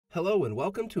Hello and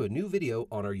welcome to a new video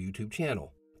on our YouTube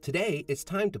channel. Today, it's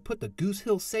time to put the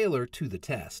Goosehill Sailor to the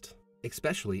test.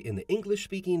 Especially in the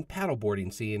English-speaking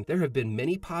paddleboarding scene, there have been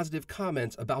many positive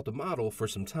comments about the model for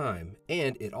some time,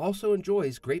 and it also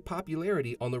enjoys great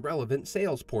popularity on the relevant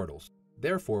sales portals.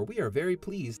 Therefore, we are very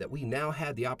pleased that we now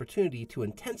had the opportunity to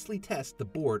intensely test the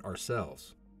board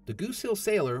ourselves. The Goosehill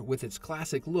Sailor, with its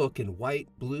classic look in white,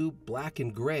 blue, black,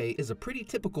 and gray, is a pretty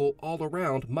typical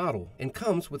all-around model and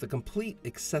comes with a complete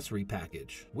accessory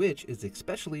package, which is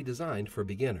especially designed for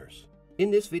beginners. In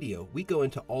this video, we go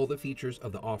into all the features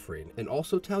of the offering and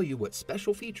also tell you what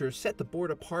special features set the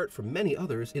board apart from many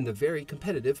others in the very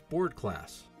competitive board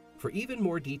class. For even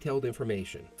more detailed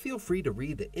information, feel free to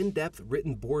read the in-depth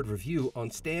written board review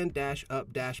on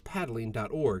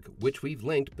stand-up-paddling.org, which we've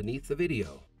linked beneath the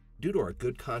video. Due to our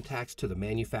good contacts to the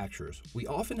manufacturers, we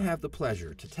often have the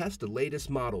pleasure to test the latest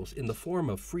models in the form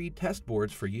of free test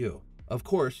boards for you. Of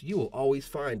course, you will always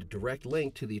find a direct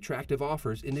link to the attractive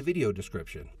offers in the video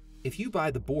description. If you buy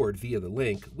the board via the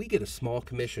link, we get a small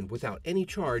commission without any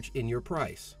charge in your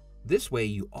price. This way,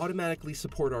 you automatically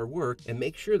support our work and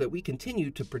make sure that we continue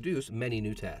to produce many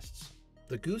new tests.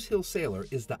 The Goosehill Sailor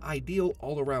is the ideal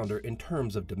all-arounder in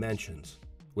terms of dimensions.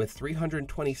 With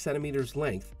 320 centimeters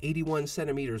length, 81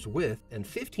 centimeters width, and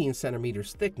 15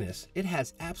 centimeters thickness, it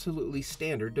has absolutely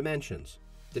standard dimensions.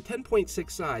 The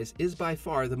 10.6 size is by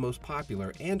far the most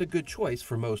popular and a good choice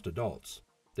for most adults.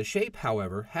 The shape,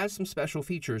 however, has some special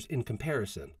features in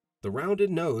comparison. The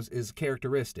rounded nose is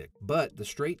characteristic, but the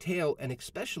straight tail and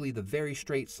especially the very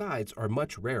straight sides are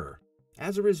much rarer.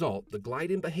 As a result, the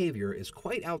glide-in behavior is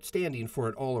quite outstanding for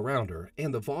an all-arounder,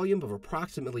 and the volume of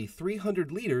approximately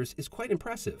 300 liters is quite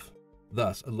impressive.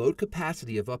 Thus, a load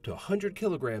capacity of up to 100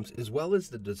 kilograms as well as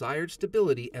the desired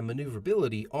stability and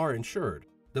maneuverability are ensured.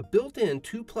 The built-in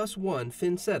 2+1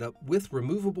 fin setup with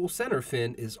removable center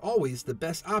fin is always the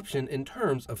best option in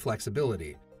terms of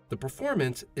flexibility. The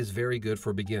performance is very good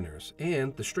for beginners,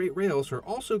 and the straight rails are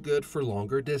also good for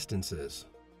longer distances.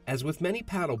 As with many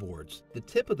paddleboards, the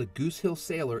tip of the Goosehill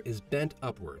Sailor is bent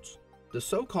upwards. The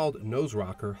so-called nose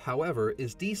rocker, however,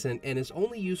 is decent and is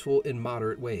only useful in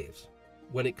moderate waves.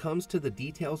 When it comes to the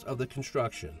details of the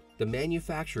construction, the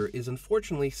manufacturer is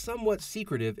unfortunately somewhat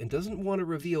secretive and doesn't want to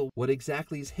reveal what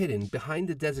exactly is hidden behind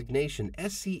the designation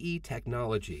SCE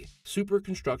technology, Super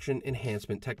Construction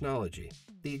Enhancement Technology.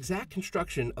 The exact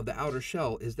construction of the outer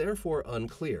shell is therefore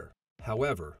unclear.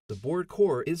 However, the board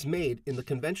core is made in the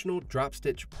conventional drop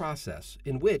stitch process,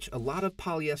 in which a lot of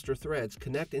polyester threads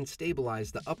connect and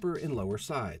stabilize the upper and lower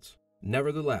sides.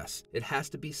 Nevertheless, it has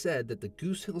to be said that the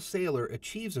Goosehill Sailor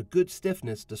achieves a good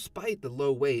stiffness despite the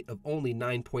low weight of only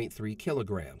 9.3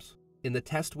 kilograms. In the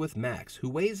test with Max, who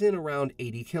weighs in around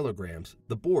 80 kilograms,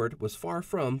 the board was far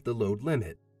from the load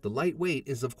limit. The light weight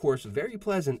is of course very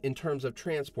pleasant in terms of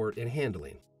transport and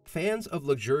handling. Fans of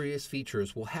luxurious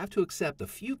features will have to accept a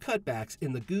few cutbacks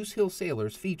in the Goosehill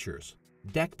Sailor's features.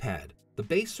 Deck pad. The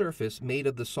base surface, made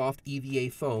of the soft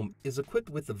EVA foam, is equipped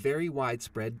with a very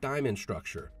widespread diamond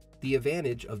structure. The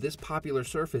advantage of this popular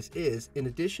surface is, in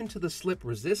addition to the slip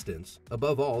resistance,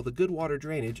 above all the good water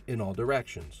drainage in all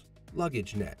directions.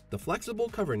 Luggage net. The flexible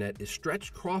cover net is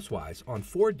stretched crosswise on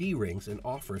 4 D-rings and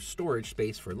offers storage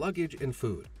space for luggage and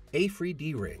food. A-free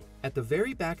D-ring. At the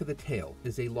very back of the tail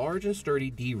is a large and sturdy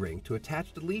D-ring to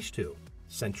attach the leash to.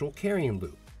 Central carrying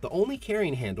loop. The only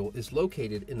carrying handle is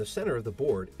located in the center of the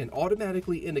board and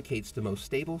automatically indicates the most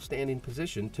stable standing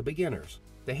position to beginners.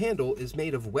 The handle is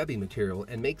made of webbing material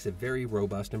and makes a very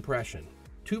robust impression.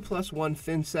 2+1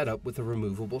 fin setup with a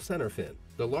removable center fin.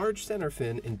 The large center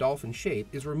fin in dolphin shape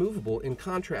is removable in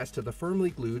contrast to the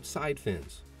firmly glued side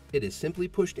fins. It is simply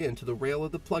pushed into the rail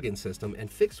of the plug-in system and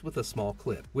fixed with a small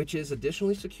clip, which is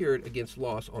additionally secured against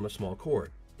loss on a small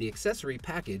cord. The accessory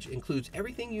package includes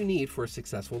everything you need for a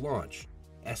successful launch.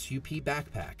 SUP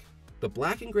backpack. The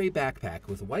black and gray backpack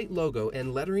with white logo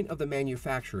and lettering of the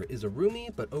manufacturer is a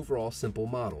roomy but overall simple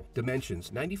model.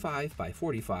 Dimensions 95 by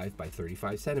 45 by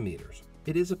 35 centimeters.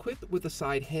 It is equipped with a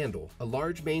side handle, a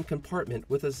large main compartment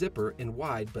with a zipper and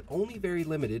wide but only very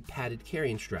limited padded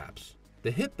carrying straps. The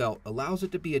hip belt allows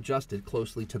it to be adjusted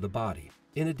closely to the body.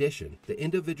 In addition, the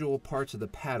individual parts of the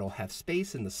paddle have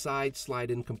space in the side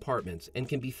slide-in compartments and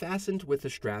can be fastened with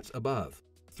the straps above.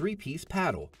 3-piece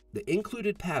paddle. The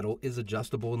included paddle is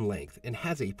adjustable in length and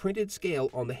has a printed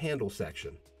scale on the handle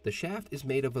section. The shaft is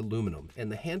made of aluminum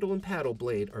and the handle and paddle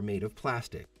blade are made of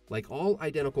plastic. Like all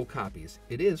identical copies,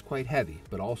 it is quite heavy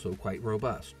but also quite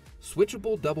robust.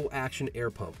 Switchable double action air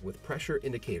pump with pressure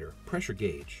indicator, pressure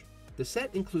gauge. The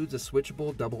set includes a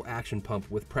switchable double action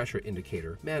pump with pressure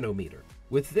indicator, manometer.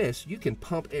 With this, you can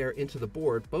pump air into the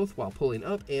board both while pulling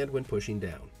up and when pushing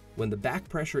down. When the back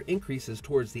pressure increases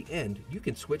towards the end, you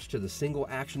can switch to the single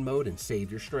action mode and save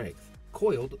your strength.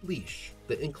 Coiled leash.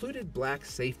 The included black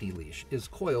safety leash is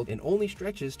coiled and only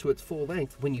stretches to its full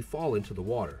length when you fall into the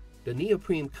water. The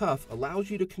neoprene cuff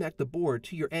allows you to connect the board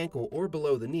to your ankle or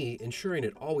below the knee, ensuring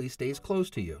it always stays close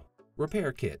to you.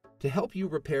 Repair kit. To help you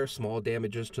repair small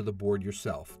damages to the board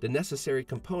yourself, the necessary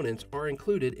components are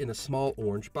included in a small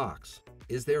orange box.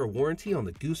 Is there a warranty on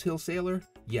the Goosehill Sailor?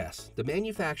 Yes, the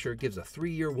manufacturer gives a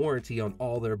 3-year warranty on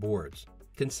all their boards.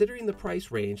 Considering the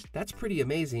price range, that's pretty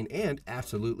amazing and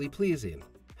absolutely pleasing.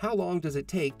 How long does it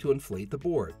take to inflate the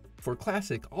board? For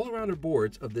classic all-arounder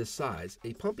boards of this size,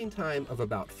 a pumping time of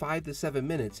about 5 to 7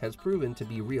 minutes has proven to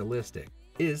be realistic.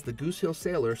 Is the Goosehill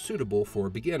Sailor suitable for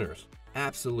beginners?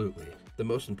 Absolutely. The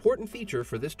most important feature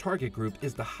for this target group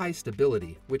is the high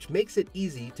stability, which makes it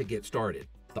easy to get started.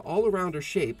 The all-arounder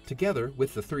shape, together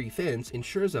with the 3 fins,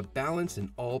 ensures a balanced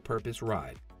and all-purpose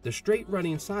ride. The straight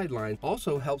running sideline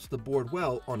also helps the board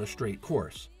well on a straight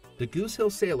course. The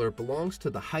Goosehill Sailor belongs to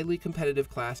the highly competitive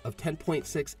class of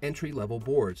 10.6 entry-level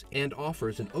boards and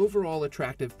offers an overall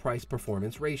attractive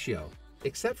price-performance ratio.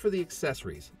 Except for the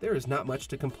accessories, there is not much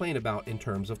to complain about in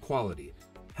terms of quality.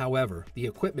 However, the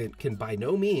equipment can by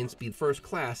no means be first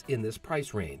class in this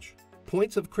price range.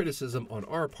 Points of criticism on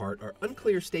our part are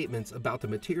unclear statements about the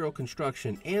material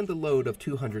construction and the load of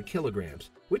 200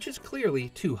 kilograms, which is clearly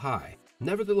too high.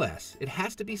 Nevertheless, it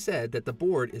has to be said that the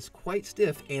board is quite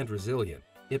stiff and resilient.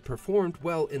 It performed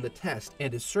well in the test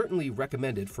and is certainly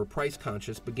recommended for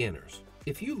price-conscious beginners.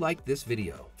 If you liked this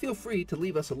video, feel free to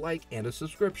leave us a like and a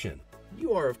subscription.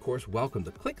 You are of course welcome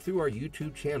to click through our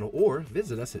YouTube channel or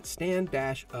visit us at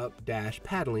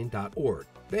stand-up-paddling.org.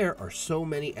 There are so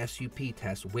many SUP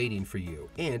tests waiting for you,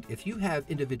 and if you have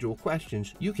individual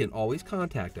questions, you can always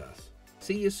contact us.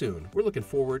 See you soon. We're looking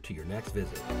forward to your next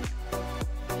visit.